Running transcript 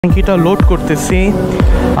ট্যাঙ্কিটা load করতেছি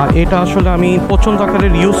আর এটা আসলে আমি পছন্দ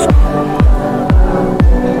আকারের ইউজ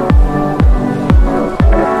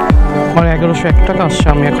আমার 1101 টাকা আসছে।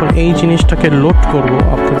 আমি এখন এই জিনিসটাকে লোড করব,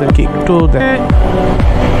 আপনাদেরকে একটু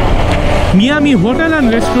মিয়ামি হোটেল অ্যান্ড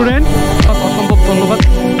রেস্টুরেন্ট, অসম্ভব ধন্যবাদ।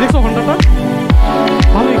 দেখো ঘন্টাটা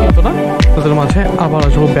ভালোই কিন্তু না, তাদের মাঝে আবার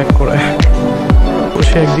আসবো ব্যাক করে,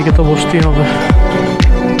 বসে একদিকে তো বসতেই হবে।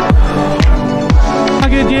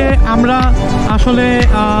 আগে যে আমরা আসলে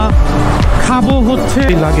খাবো হচ্ছে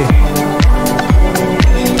লাগে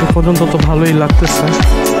এ পর্যন্ত তো ভালোই লাগতেছে।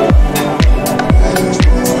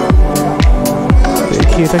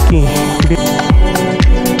 দেখি এটা কি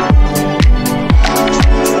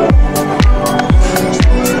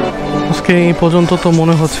আজকে এই পর্যন্ত তো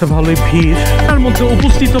মনে হচ্ছে ভালোই ভিড় তার মধ্যে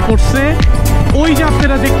উপস্থিত করছে। ওই যে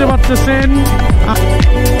আপনারা দেখতে পাচ্ছেন।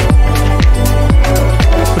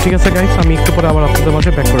 ঠিক আছে গাইস, আমি একটু পরে আবার আপনাদের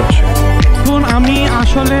মাঝে ব্যাক করে আসি। এখন আমি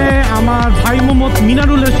আসলে আমার ভাই মোহাম্মদ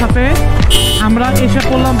মিনারুলের সাথে আমরা এসে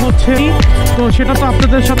পড়লাম হচ্ছে, তো সেটা তো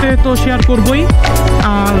আপনাদের সাথে তো শেয়ার করবই।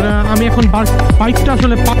 আর আমি এখন বাইকটা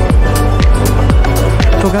আসলে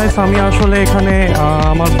তো গাইস আমি আসলে এখানে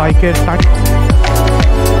আমার বাইকের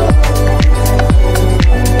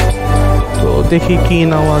তো দেখি কি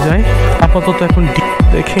নেওয়া যায়। আপাতত এখন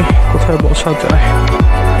দেখি কোথায় বসা যায়।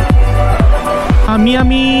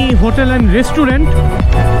 Miami hotel and restaurant.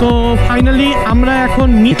 তো ফাইনালি আমরা এখন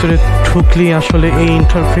ভিতরে ঢুকলি আসলে এই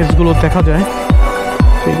ইন্টারফেসগুলো দেখা যায়,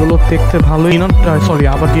 এগুলো দেখতে ভালোই। সরি,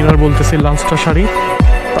 আবার ডিনার বলতেছি, লাঞ্চটা সারি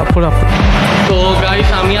তারপরে। তো গাইস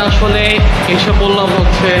আমি আসলে এসে বললাম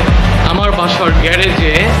হচ্ছে আমার বাসার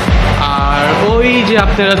গ্যারেজে। আর ওই যে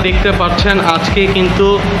আপনারা দেখতে পাচ্ছেন আজকে কিন্তু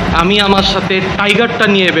আমি আমার সাথে টাইগারটা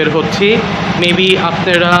নিয়ে বের হচ্ছি। মেবি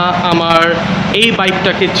আপনারা আমার এই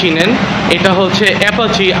বাইকটাকে চিনেন, এটা হচ্ছে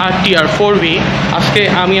অ্যাপাচি RTR 4V। আজকে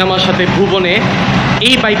আমি আমার সাথে ভুবনে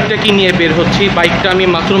এই বাইকটাকে নিয়ে বের হচ্ছি। বাইকটা আমি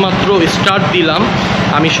মাত্র স্টার্ট দিলাম,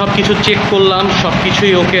 আমি সব কিছু চেক করলাম, সব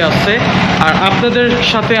কিছুই ওকে আছে। আর আপনাদের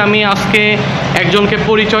সাথে আমি আজকে একজনকে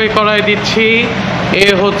পরিচয় করায় দিচ্ছি। এ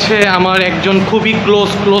হচ্ছে আমার একজন খুবই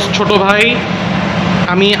ক্লোজ ছোট ভাই।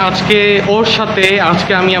 আমি আজকে ওর সাথে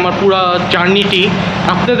আমি আমার পুরা জার্নিটি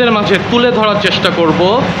আপনাদের মাঝে তুলে ধরার চেষ্টা করব।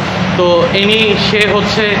 তো সে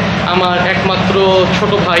হচ্ছে আমার একমাত্র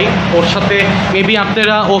ছোট ভাই। ওর সাথে মেবি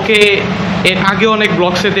আপনারা ওকে এর আগে অনেক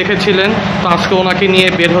ব্লগসে দেখেছিলেন, তো আজকে ওনাকে নিয়ে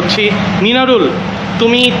বের হচ্ছি। মিনারুল,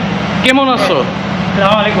 তুমি কেমন আছো?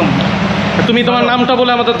 আসসালামু আলাইকুম। তুমি তোমার নামটা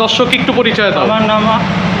বলে আমাদের দর্শককে একটু পরিচয় দাও। আমার নাম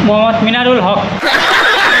মোহাম্মদ মিনারুল হক।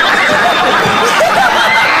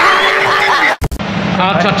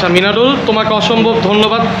 আচ্ছা মিনারুল, তোমাকে অসম্ভব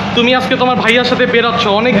ধন্যবাদ। তুমি আজকে তোমার ভাইয়ার সাথে বেরাচ্ছ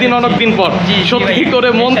অনেক দিন পর। সত্যি করে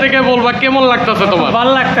মন থেকে বলবা কেমন লাগতেছে তোমার?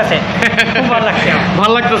 ভালো লাগতেছে, খুব ভালো লাগছে।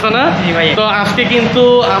 ভালো লাগতেছে না? তো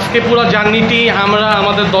আজকে পুরো জার্নিটি আমরা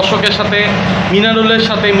আমাদের দর্শকের সাথে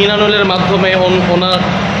মিনারুলের মাধ্যমে,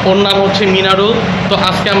 ওর নাম হচ্ছে মিনারুল। তো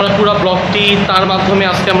আজকে আমরা পুরো ব্লগটি তার মাধ্যমে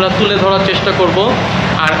আজকে আমরা তুলে ধরার চেষ্টা করব।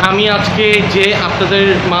 আর আমি আজকে যে আপনাদের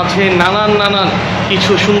মাঝে নানান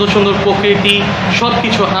কিছু সুন্দর প্রকৃতি সব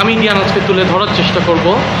কিছু আমি দিয়ে আজকে তুলে ধরার চেষ্টা করব।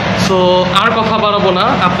 সো আর কথা বাড়াবো না,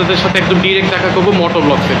 আপনাদের সাথে একদম ডিরেক্ট দেখা করবো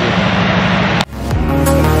মোটোব্লগ থেকে।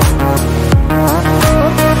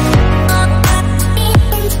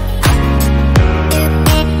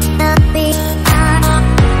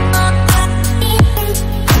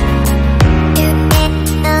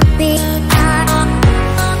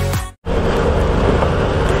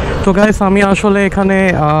 তো গাইস আমি আসলে এখানে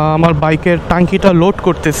আমার বাইকের ট্যাঙ্কিটা লোড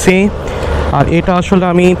করতেছি আর এটা আসলে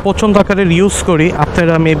আমি পছন্দ আকারের ইউজ করি।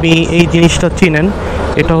 আপনারা মেবি এই জিনিসটা চিনেন,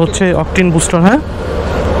 এটা হচ্ছে অকটেন বুস্টার।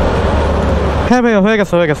 হ্যাঁ ভাইয়া, হয়ে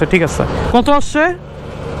গেছে ঠিক আছে। কত আসছে?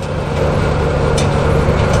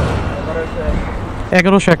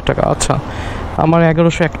 1101 টাকা। আচ্ছা, আমার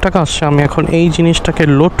 1101 টাকা আসছে। আমি এখন এই জিনিসটাকে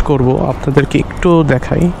লোড করব, আপনাদেরকে একটু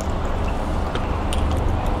দেখাই।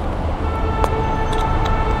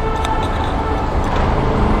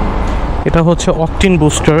 এটা হচ্ছে অকটেন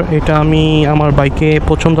বুস্টার, এটা আমি আমার বাইকে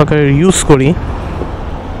পছন্দ আকারে ইউজ করি।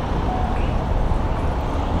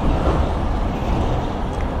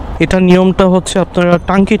 এটা নিয়মটা হচ্ছে আপনারা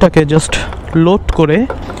ট্যাঙ্কিটাকে জাস্ট লোড করে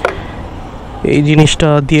এই জিনিসটা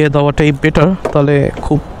দিয়ে দেওয়াটাই বেটার, তাহলে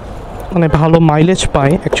খুব ভালো মাইলেজ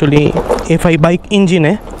পায় অ্যাকচুয়ালি FI বাইক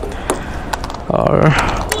ইঞ্জিনে। আর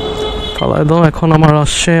একদম এখন আমার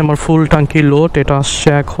আসছে আমার ফুল ট্যাঙ্কি লোড, এটা আসছে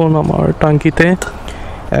এখন আমার ট্যাঙ্কিতে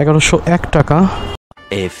 1101 টাকা।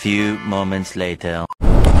 A few moments later.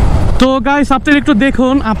 তো গাইস আপনারা একটু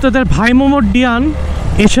দেখুন, আপনাদের ভাই মোহাম্মদ ডিয়ান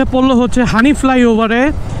এসে পড়লো হচ্ছে হানি ফ্লাইওভারে।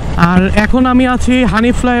 আর এখন আমি আছি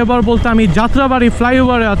হানি ফ্লাইওভার বলতে আমি যাত্রাবাড়ি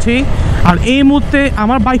ফ্লাইওভারে আছি। আর এই মুহূর্তে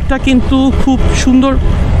আমার বাইকটা কিন্তু খুব সুন্দর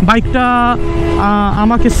বাইকটা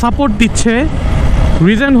আমাকে সাপোর্ট দিচ্ছে।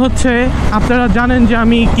 রিজন হচ্ছে আপনারা জানেন যে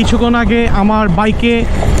আমি কিছুক্ষণ আগে আমার বাইকে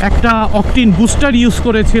একটা অকটেন বুস্টার ইউজ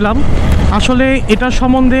করেছিলাম। আসলে এটা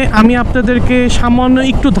সম্বন্ধে আমি আপনাদেরকে সামান্য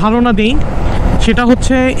একটু ধারণা দিই। সেটা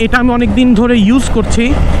হচ্ছে এটা আমি অনেক দিন ধরে ইউজ করছি।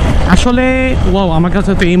 আসলে ওয়াও, আমার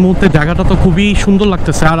কাছে তো এই মুহূর্তে জায়গাটা তো খুবই সুন্দর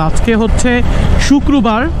লাগতেছে। আর আজকে হচ্ছে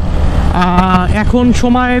শুক্রবার, এখন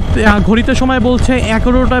সময় ঘড়িতে সময় বলছে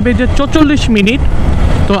 11:44।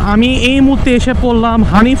 তো আমি এই মুহূর্তে এসে পড়লাম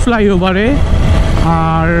হানি ফ্লাইওভারে।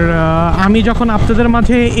 আর আমি যখন আপনাদের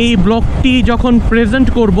মাঝে এই ব্লগটি যখন প্রেজেন্ট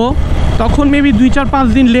করব তখন মেবি 2-4-5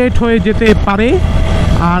 দিন লেট হয়ে যেতে পারে।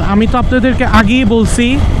 আর আমি তো আপনাদেরকে আগেই বলছি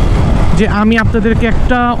যে আমি আপনাদেরকে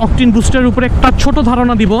একটা অকটেন বুস্টারের উপরে একটা ছোট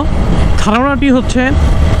ধারণা দিব। ধারণাটি হচ্ছে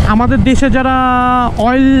আমাদের দেশে যারা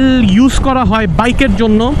অয়েল ইউজ করা হয় বাইকের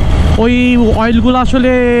জন্য, ওই অয়েলগুলো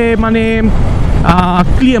আসলে মানে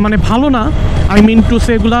ক্লিয়ার মানে ভালো না। আই মিন টু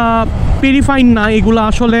সে এগুলা পিউরিফাইড না, এগুলো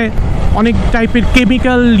আসলে অনেক টাইপের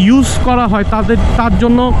কেমিক্যাল ইউজ করা হয় তার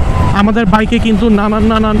জন্য আমাদের বাইকে কিন্তু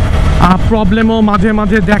নানান প্রবলেমও মাঝে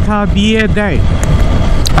মাঝে দেখা দিয়ে দেয়।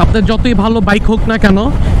 আপনার যতই ভালো বাইক হোক না কেন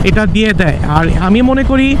এটা দিয়ে দেয়। আর আমি মনে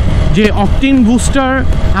করি যে অকটেন বুস্টার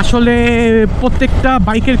আসলে প্রত্যেকটা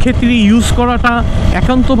বাইকের ক্ষেত্রে ইউজ করাটা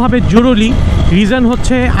একান্তভাবে জরুরি। রিজন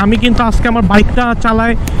হচ্ছে আমি কিন্তু আজকে আমার বাইকটা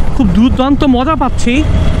চালায় খুব দুর্দান্ত মজা পাচ্ছি।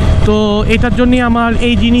 তো এটার জন্যই আমার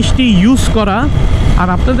এই জিনিসটি ইউজ করা। আর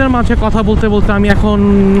আপনাদের মাঝে কথা বলতে বলতে আমি এখন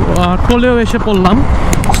টোলেও এসে পড়লাম।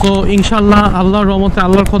 তো ইনশাল্লাহ আল্লাহর রহমতে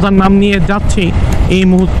আল্লাহর খোদার নাম নিয়ে যাচ্ছি এই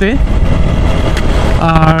মুহূর্তে,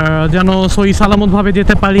 আর যেন সহি সালামতভাবে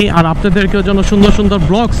যেতে পারি। আর আপনাদেরকেও যেন সুন্দর সুন্দর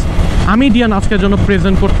ব্লগস আমি ডিয়ান আজকের জন্য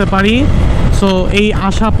প্রেজেন্ট করতে পারি। সো এই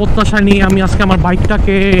আশা প্রত্যাশা নিয়ে আমি আজকে আমার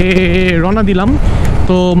বাইকটাকে রওনা দিলাম।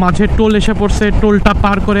 তো মাঝে টোল এসে পড়ছে, টোলটা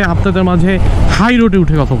পার করে আপনাদের মাঝে হাই রোডে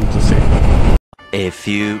উঠে কথা বলতেছে। A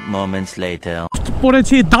few moments later.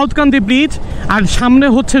 পড়েছি দাউদকান্দি ব্রিজ, আর সামনে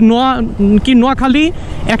হচ্ছে নোয়াখালী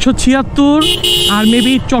 176, আর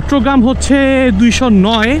মেবি চট্টগ্রাম হচ্ছে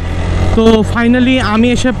 209। তো ফাইনালি আমি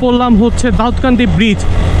এসে পড়লাম হচ্ছে দাউদকান্দি ব্রিজ।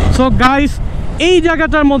 সো গাইস, এই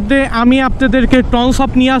জায়গাটার মধ্যে আমি আপনাদেরকে টর্নস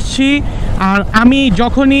আপ নিয়ে আসছি। আর আমি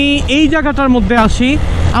যখনই এই জায়গাটার মধ্যে আসি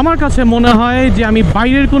আমার কাছে মনে হয় যে আমি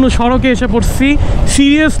বাইরের কোনো সড়কে এসে পড়ছি।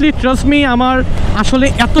 সিরিয়াসলি ট্রাস্ট মি, আমার আসলে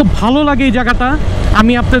এত ভালো লাগে এই জায়গাটা,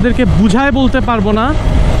 আমি আপনাদেরকে বুঝায় বলতে পারবো না।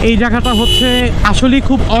 এই জায়গাটা হচ্ছে আসলেই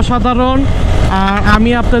খুব অসাধারণ। আর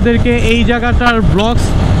আমি আপনাদেরকে এই জায়গাটার ব্লগস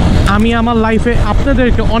আমি আমার লাইফে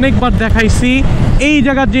আপনাদেরকে অনেকবার দেখাইছি। এই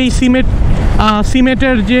জায়গার যেই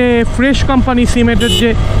সিমেন্টের যে ফ্রেশ কোম্পানি, সিমেন্টের যে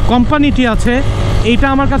কোম্পানিটি আছে, এইটা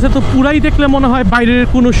আমার কাছে তো পুরাই দেখলে মনে হয় বাইরের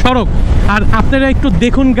কোনো সড়ক। আর আপনারা একটু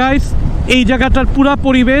দেখুন গাইস এই জায়গাটার পুরা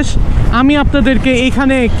পরিবেশ। আমি আপনাদেরকে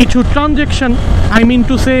এখানে কিছু transaction I mean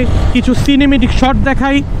to say কিছু সিনেমেটিক শট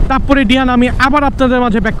দেখাই, তারপরে ডিয়ান আমি আবার আপনাদের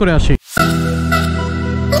মাঝে ব্যাক করে আসি।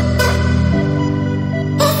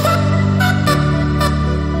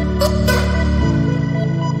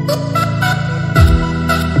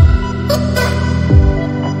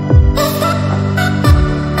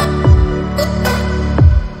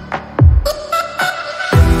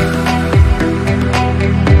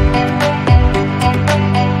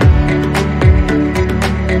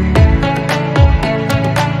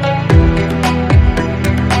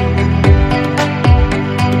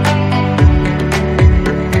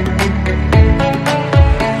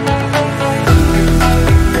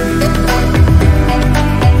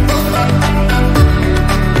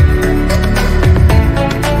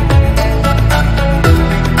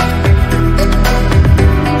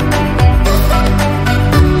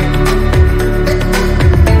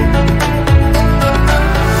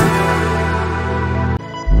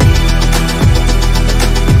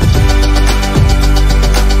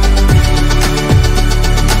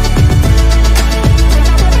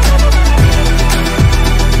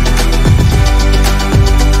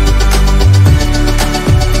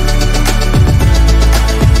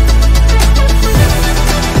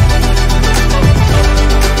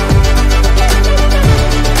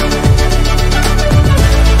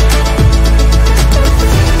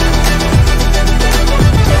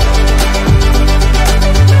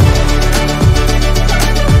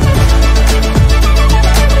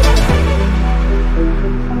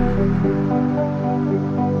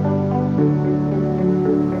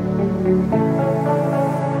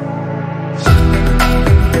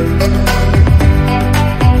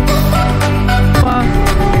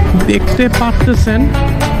 দেখতে পারতেছেন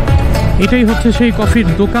এটাই হচ্ছে সেই কফির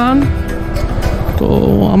দোকান। তো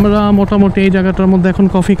আমরা মোটামুটি এই জায়গাটার মধ্যে এখন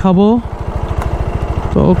কফি খাবো।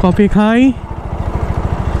 তো কফি খাই,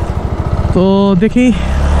 তো দেখি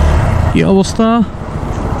কি অবস্থা।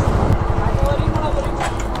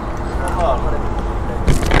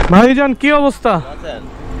 ভাইজান কি অবস্থা?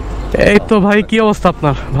 এই তো ভাই, কি অবস্থা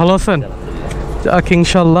আপনার? ভালো আছেন? যাক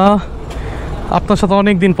ইনশাল্লাহ, আপনার সাথে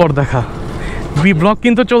অনেকদিন পর দেখা। ব্লগ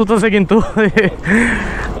কিন্তু চলতেছে কিন্তু।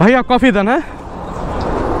 ভাইয়া কফি দেন। হ্যাঁ,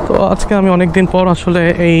 তো আজকে আমি অনেকদিন পর আসলে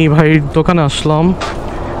এই ভাইয়ের দোকানে আসলাম।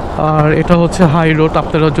 আর এটা হচ্ছে হাই রোড।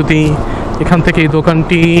 আপনারা যদি এখান থেকে এই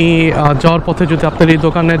দোকানটি যাওয়ার পথে যদি আপনারা এই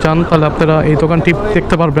দোকানে যান, তাহলে আপনারা এই দোকানটি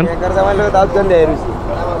দেখতে পারবেন।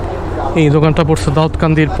 এই দোকানটা পড়ছে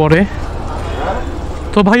দাউদকান্দির পরে।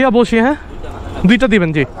 তো ভাইয়া বসি, হ্যাঁ দুইটা দিবেন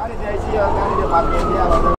জি।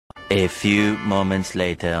 A few moments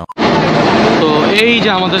later. তো এই যে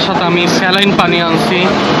আমাদের সাথে আমি স্যালাইন পানি আনছি,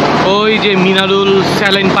 ওই যে মিনারুল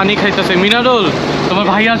স্যালাইন পানি খাইতেছে। মিনারুল, তোমার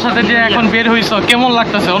ভাইয়ার সাথে যে এখন বের হইছো, কেমন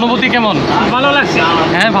লাগতেছে? অনুভূতি কেমন? ভালো লাগছে।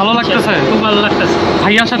 হ্যাঁ ভালো লাগতেছে, খুব ভালো লাগতেছে।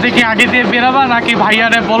 ভাইয়ার সাথে কি আগে দিয়ে বেরাবা নাকি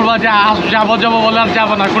ভাইয়ারে বলবা যে যাবো যাবো বলে আর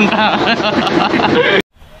যাবো না, কোনটা?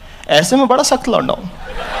 ऐसे में बड़ा सख्त लौंडा हूं,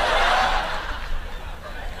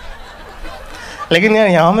 लेकिन यार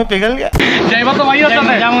यहाँ में पिघल गया। যাইবা তো ভাইয়ার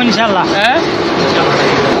সাথে? যাবো ইনশাআল্লাহ। হ্যাঁ।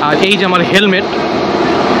 আর এই যে আমার হেলমেট,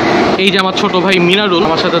 এই যে আমার ছোট ভাই মিনারুল,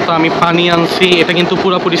 আমার সাথে তো আমি পানি আনছি। এটা কিন্তু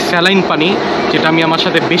পুরোপুরি স্যালাইন পানি, যেটা আমি আমার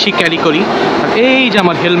সাথে বেশি ক্যারি করি। আর এই যে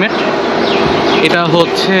আমার হেলমেট, এটা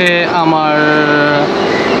হচ্ছে আমার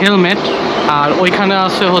হেলমেট। আর ওইখানে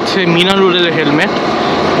আছে হচ্ছে মিনারুলের হেলমেট।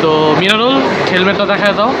 তো মিনারুল, হেলমেটটা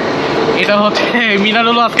দেখায় দাও। এটা হচ্ছে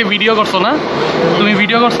মিনারুল আজকে ভিডিও করছো না? তুমি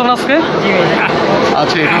ভিডিও করছো না আজকে?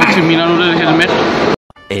 আচ্ছা, এটা হচ্ছে মিনারুলের helmet.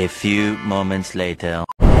 A few moments later.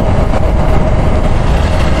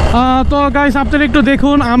 তো গাইস আপনারা একটু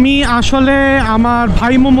দেখুন, আমি আসলে আমার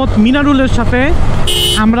ভাই মোহাম্মদ মিনারুলের সাথে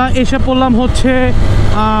আমরা এসে পড়লাম হচ্ছে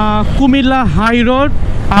কুমিল্লা হাই রোড।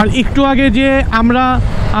 আর একটু আগে যে আমরা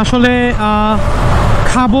আসলে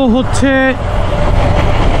খাবো হচ্ছে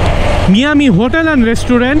মিয়ামি হোটেল অ্যান্ড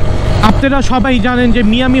রেস্টুরেন্ট। আপনারা সবাই জানেন যে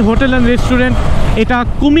মিয়ামি হোটেল অ্যান্ড রেস্টুরেন্ট এটা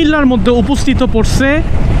কুমিল্লার মধ্যে উপস্থিত পড়ছে।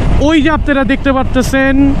 ওই যে আপনারা দেখতে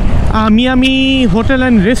পারতেছেন মিয়ামি হোটেল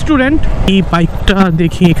অ্যান্ড রেস্টুরেন্ট। এই বাইকটা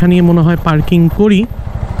দেখি এখানে মনে হয় পার্কিং করি।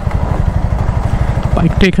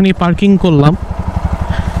 বাইকটা এখানে পার্কিং করলাম।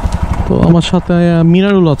 তো আমার সাথে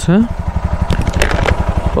মিনারুল আছে।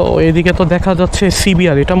 তো এদিকে তো দেখা যাচ্ছে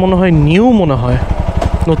সিবিআর, এটা মনে হয় নিউ, মনে হয়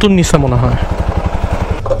নতুন নিচে মনে হয়।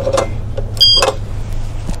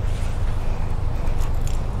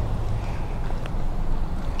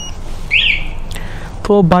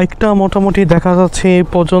 তো বাইকটা মোটামুটি দেখা যাচ্ছে এই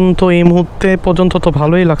পর্যন্ত, এই মুহূর্তে পর্যন্ত তো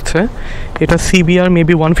ভালোই লাগছে। এটা সিবিআর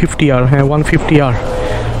মেবি 150R। হ্যাঁ 150R।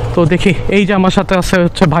 তো দেখি, এই যে আমার সাথে আছে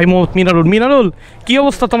হচ্ছে ভাই মোহাম্মদ মিনারুল। মিনারুল কি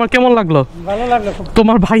অবস্থা, তোমার কেমন লাগলো? ভালো লাগলো।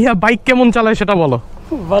 তোমার ভাইয়া বাইক কেমন চালায় সেটা বলো।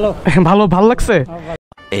 ভালো ভালো ভাল লাগছে।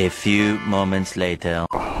 A few moments later.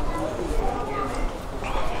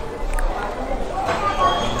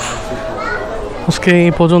 আজকে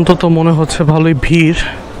এই পর্যন্ত তো মনে হচ্ছে ভালোই ভিড়।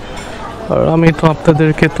 আর আমি তো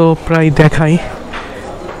আপনাদেরকে তো প্রায় দেখাই,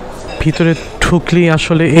 ভিতরে ঢুকলেই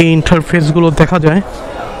আসলে এই ইন্টারফেসগুলো দেখা যায়।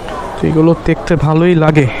 তো এগুলো দেখতে ভালোই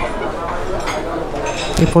লাগে,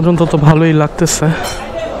 এই পর্যন্ত তো ভালোই লাগতেছে।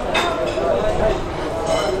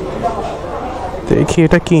 দেখি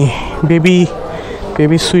এটা কি,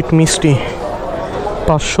 বেবি সুইট মিষ্টি,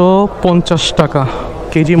 550 টাকা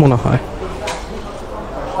কেজি মনে হয়।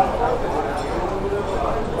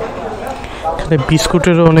 এখানে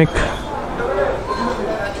বিস্কুটেরও অনেক।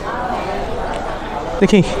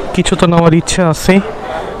 দেখি কিছু তো নেওয়ার ইচ্ছা আছে,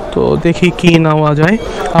 তো দেখি কি নেওয়া যায়।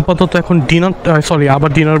 আপাতত এখন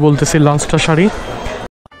আবার ডিনার বলতেছি, লাঞ্চটা সারি।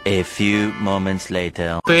 A few moments later.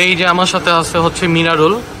 তো এই যে আমার সাথে আছে হচ্ছে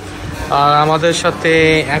মিনারুল, আর আমাদের সাথে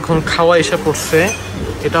এখন খাওয়া এসে পড়ছে।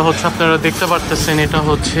 এটা হচ্ছে আপনারা দেখতে পারতেছেন, এটা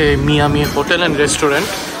হচ্ছে Miami hotel and restaurant.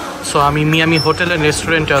 So আমি মিয়ামি হোটেল অ্যান্ড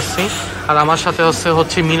রেস্টুরেন্টে আসছি, আর আমার সাথে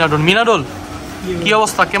হচ্ছে মিনারুল। মিনারুল কি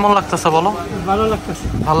অবস্থা, কেমন লাগতেছে বলো? ভালো লাগতেছে।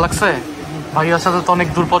 ভালো লাগছে? ভাইয়ার সাথে তো অনেক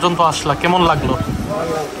দূর পর্যন্ত আসলা, কেমন লাগলো?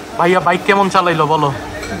 ভাইয়া বাইক কেমন চালাইলো বলো?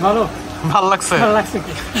 ভালো ভাল লাগছে? ভালো লাগছে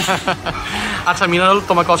কি? আচ্ছা মিনারুল,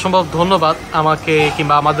 তোমাকে অসম্ভব ধন্যবাদ আমাকে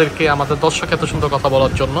কিংবা আমাদের দর্শক এত সুন্দর কথা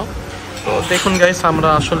বলার জন্য। তো দেখুন গাইস, আমরা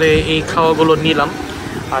আসলে এই খাওয়াগুলো নিলাম।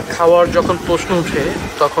 আর খাওয়ার যখন প্রশ্ন উঠে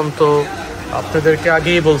তখন তো আপনাদেরকে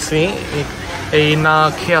আগেই বলছি, এই না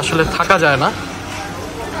খেয়ে আসলে থাকা যায় না।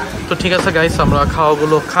 তো ঠিক আছে গাইস, আমরা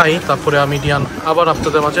খাওয়াগুলো খাই, তারপরে আমি ডিয়ান আবার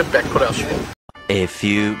আপনাদের মাঝে ব্যাক করে আসবো। A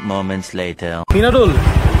few moments later. Minarul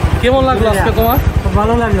কেমন লাগলো আজকে তোমার?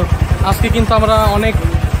 ভালো লাগলো। আজকে কিন্তু আমরা অনেক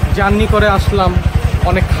জার্নি করে আসলাম,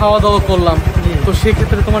 অনেক খাওয়া দাওয়া করলাম। তো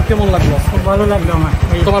সেক্ষেত্রে তোমার কেমন লাগলো? খুব ভালো লাগলো আমার।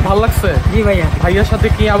 তোমার ভালো লাগছে? জি ভাইয়া। ভাইয়ার সাথে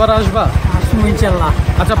কি আবার আসবা? আসবো ইনশাআল্লাহ।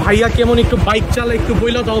 আচ্ছা ভাইয়া কেমন একটু বাইক চালায় একটু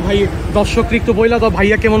বইলা দাও, ভাই দর্শকরা একটু বইলা দাও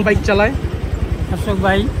ভাইয়া কেমন বাইক চালায়। দর্শক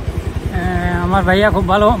ভাই আমার ভাইয়া খুব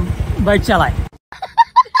ভালো বাইক চালায়।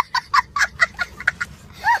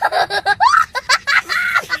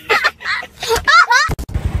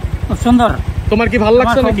 খুব সুন্দর। তোমার কি ভালো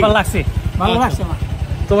লাগছে নাকি? ভালো লাগছে, ভালো লাগছে।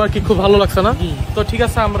 তোমার কি খুব ভালো লাগছে না? তো ঠিক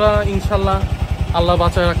আছে, আমরা ইনশাল্লাহ আল্লাহ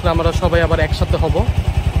বাঁচায় রাখলে আমরা সবাই আবার একসাথে হব,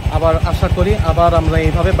 আবার আশা করি আবার আমরা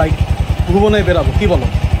এইভাবে বাইক ভ্রমণে বেরাবো, কি বলো?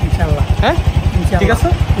 ইনশাল্লাহ। হ্যাঁ ঠিক আছে,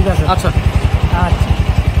 ঠিক আছে। আচ্ছা আচ্ছা।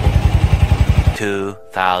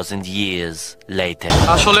 2000 years later.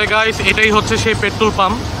 আসলে গাইস এটাই হচ্ছে সেই পেট্রোল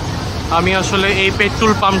পাম্প। আমি আসলে এই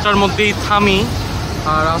পেট্রোল পাম্পটার মধ্যেই থামি।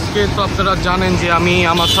 আর আজকে তো আপনারা জানেন যে আমি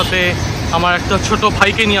আমার সাথে আমার একটা ছোট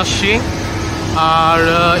ভাইকে নিয়ে আসছি। আর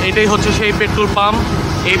এটাই হচ্ছে সেই পেট্রোল পাম্প।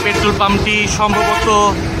 এই পেট্রোল পাম্পটি সম্ভবত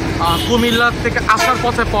কুমিল্লার থেকে আসার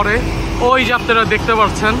পথে পড়ে। ওই যে আপনারা দেখতে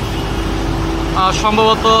পাচ্ছেন,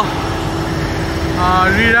 সম্ভবত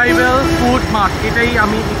রিরাইভেল ফুড মার্ট। এটাই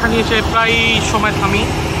আমি এখানে এসে প্রায় সময় থামি।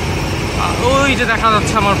 ওই যে দেখা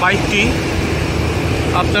যাচ্ছে আমার বাইকটি,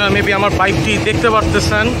 আপনারা মেবি আমার বাইকটি দেখতে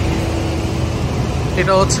পারতেছেন।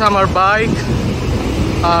 এটা হচ্ছে আমার বাইক।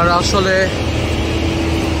 আর আসলে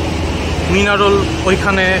মিনারুল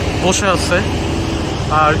ওইখানে বসে আছে,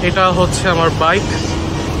 আর এটা হচ্ছে আমার বাইক।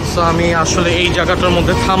 সো আমি আসলে এই জায়গাটার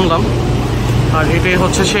মধ্যে থামলাম। আর এটাই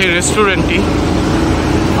হচ্ছে সেই রেস্টুরেন্টটি।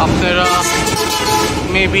 আপনারা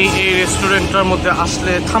মেবি এই রেস্টুরেন্টটার মধ্যে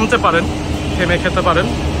আসলে থামতে পারেন, থেমে খেতে পারেন।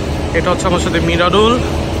 এটা হচ্ছে আমার সাথে মিনারুল।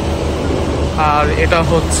 আর এটা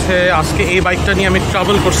হচ্ছে আজকে এই বাইকটা নিয়ে আমি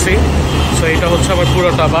ট্রাভেল করছি। সো এটা হচ্ছে আমার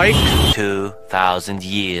পুরোটা বাইক। 2000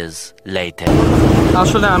 years later.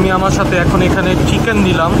 আসলে আমি আমার সাথে এখন এখানে চিকেন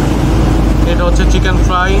নিলাম। এটা হচ্ছে চিকেন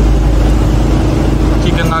ফ্রাই,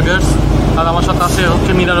 চিকেন নাগেটস। আর আমার সাথে আছে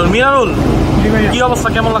হচ্ছে মিনারুল। মিনারুল, কি অবস্থা,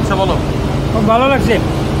 কেমন লাগছে বলো? খুব ভালো লাগছে।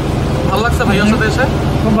 ভালো লাগছে ভাইয়ার সাথে এসে?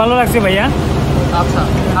 খুব ভালো লাগছে ভাইয়া। আচ্ছা,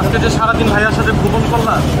 আজকে যে সারাদিন ভাইয়ার সাথে ভ্রমণ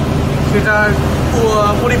করলাম, সেটার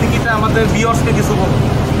পরিপ্রেক্ষিতে আমাদের ভিউয়ার্সকে কিছু বলো।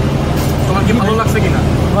 তোমার কি ভালো লাগছে কিনা?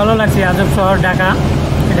 ভালো লাগছে। আজব শহর ঢাকা।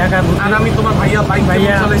 আর আমি তোমার ভাইয়া বাইক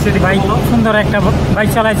চালাইছে, বাইক সুন্দর একটা বাইক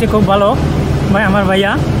চালাইছে, খুব ভালো ভাই আমার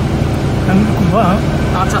ভাইয়া।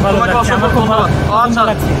 আচ্ছা, তোমাকে অসংখ্য ধন্যবাদ। আচ্ছা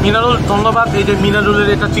মিনারুল, ধন্যবাদ। এই যে মিনারুলের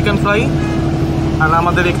এটা চিকেন ফ্রাই। আর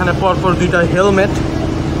আমাদের এখানে পরপর দুইটা হেলমেট।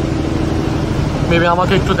 মেবি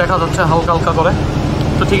আমাকে একটু দেখা যাচ্ছে হালকা হালকা করে।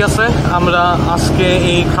 তো ঠিক আছে, আমরা আজকে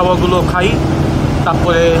এই খাবারগুলো খাই,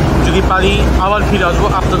 তারপরে যদি পারি আবার ফিরে আসবো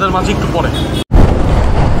আপনাদের মাঝে একটু পরে।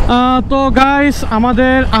 তো গাইস,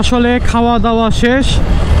 আমাদের আসলে খাওয়া দাওয়া শেষ।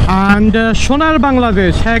 অ্যান্ড সোনার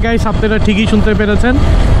বাংলাদেশ, হ্যাঁ গাইস আপনারা ঠিকই শুনতে পেরেছেন।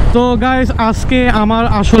 তো গাইস আজকে আমার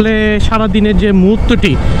আসলে সারাদিনের যে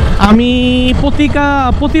মুহূর্তটি আমি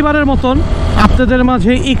প্রতিবারের মতন আপনাদের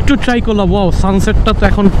মাঝে একটু ট্রাই করলাম। ওয়াও, সানসেটটা তো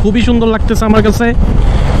এখন খুবই সুন্দর লাগতেছে আমার কাছে।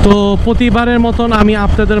 তো প্রতিবারের মতন আমি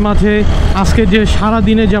আপনাদের মাঝে আজকে যে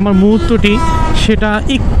সারাদিনে যে আমার মুহূর্তটি সেটা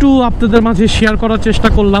একটু আপনাদের মাঝে শেয়ার করার চেষ্টা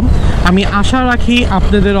করলাম। আমি আশা রাখি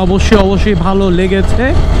আপনাদের অবশ্যই ভালো লেগেছে।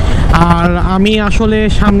 আর আমি আসলে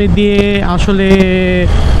সামনে দিয়ে আসলে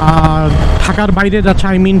ঢাকার বাইরে যাচ্ছি,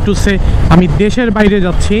 আই মিন টু সে আমি দেশের বাইরে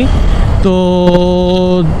যাচ্ছি। তো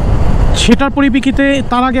সেটার পরিপ্রেক্ষিতে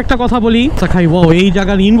তার আগে একটা কথা বলি, খাই ও এই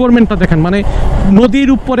জায়গার এনভায়রনমেন্টটা দেখেন, মানে নদীর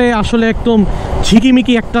উপরে আসলে একদম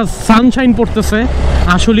ঝিকিমিকি একটা সানশাইন পড়তেছে,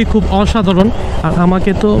 আসলে খুব অসাধারণ। আর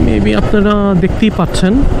আমাকে তো মেবি আপনারা দেখতেই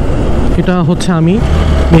পাচ্ছেন, এটা হচ্ছে আমি।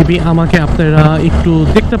 মেবি আমাকে আপনারা একটু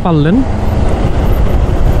দেখতে পারলেন,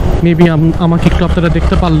 মেবি আমাকে একটু আপনারা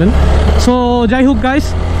দেখতে পারলেন। সো যাই হোক গাইস,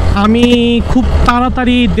 আমি খুব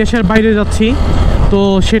তাড়াতাড়ি দেশের বাইরে যাচ্ছি। তো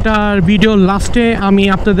সেটার ভিডিও লাস্টে আমি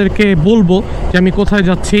আপনাদেরকে বলবো যে আমি কোথায়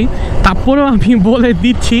যাচ্ছি। তারপরেও আমি বলে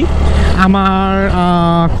দিচ্ছি আমার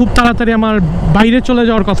খুব তাড়াতাড়ি আমার বাইরে চলে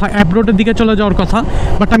যাওয়ার কথা, অ্যাব্রোডের দিকে চলে যাওয়ার কথা।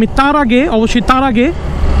 বাট আমি তার আগে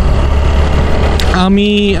আমি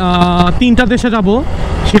 3টা দেশে যাব।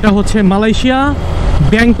 সেটা হচ্ছে Malaysia,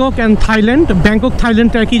 Bangkok and Thailand. Bangkok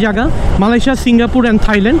Thailand একই জায়গা, Malaysia, Singapore and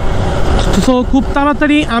Thailand. So খুব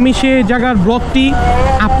তাড়াতাড়ি আমি সে জায়গার ব্লগটি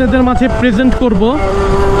আপনাদের মাঝে প্রেজেন্ট করব।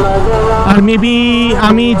 আর মেবি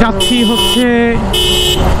আমি যাচ্ছি হচ্ছে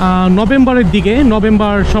নভেম্বরের দিকে,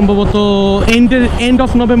 নভেম্বর সম্ভবত এন্ড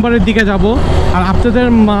অফ নভেম্বরের দিকে যাব। আর আপনাদের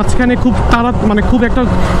মাঝখানে খুব একটা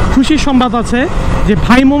খুশির সংবাদ আছে যে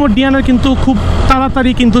ভাই মোহাম্মদ ডিয়ানের কিন্তু খুব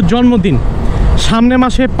তাড়াতাড়ি কিন্তু জন্মদিন, সামনে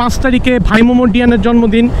মাসে 5 তারিখে ভাই মোহাম্মদ ডিয়ানের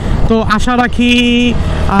জন্মদিন। তো আশা রাখি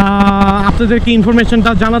আপনাদেরকে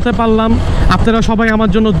ইনফরমেশনটা জানাতে পারলাম। আপনারা সবাই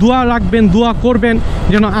আমার জন্য দোয়া রাখবেন, দোয়া করবেন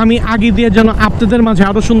যেন আমি আগে দিয়ে যেন আপনাদের মাঝে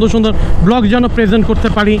আরও সুন্দর সুন্দর ব্লগ যেন প্রেজেন্ট করতে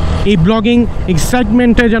পারি। এই ব্লগিং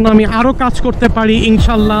এক্সাইটমেন্টে যেন আমি আরও কাজ করতে পারি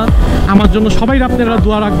ইনশাল্লাহ। আমার জন্য সবাই আপনারা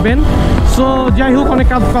দোয়া রাখবেন। সো যাই হোক, অনেক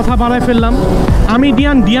কথা বাড়ায় ফেললাম। আমি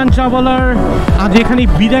ডিয়ান ট্রাভেলার আজ এখানে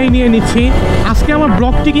বিদায় নিয়ে নিচ্ছি। আজকে আমার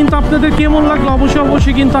ব্লগটি কিন্তু আপনাদের কেমন লাগলো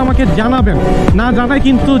অবশ্যই কিন্তু আমাকে জানাবেন, না জানায়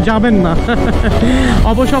কিন্তু যাবেন না।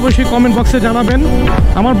 অবশ্যই কমেন্ট বক্সে জানাবেন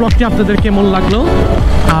আমার ব্লগটি আপনাদের কেমন লাগলো।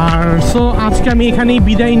 আর সো আজকে আমি এখানেই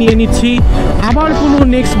বিদায় নিয়ে নিচ্ছি। আবার কোনো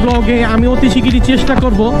নেক্সট ব্লগে আমি অতি শিগগিরই চেষ্টা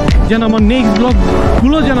করব যেন আমার নেক্সট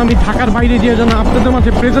ব্লগগুলো যেন আমি ঢাকার বাইরে যেয়ে যেন আপনাদের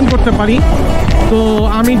মাঝে প্রেজেন্ট করতে পারি। তো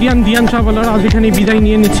আমি ডিয়ান ট্রাভেলার আজ এখানে বিদায়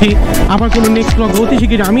নিয়ে নিচ্ছি। আবার কোনো নেক্সট ব্লগ অতি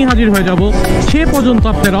শিগগিরই আমি হাজির হয়ে যাব। সে পর্যন্ত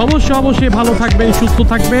আপনারা অবশ্যই ভালো থাকবেন, সুস্থ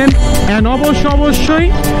থাকবেন, অ্যান্ড অবশ্যই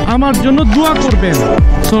আমার জন্য দোয়া করবেন।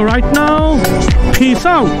 So right now, piece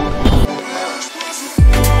out.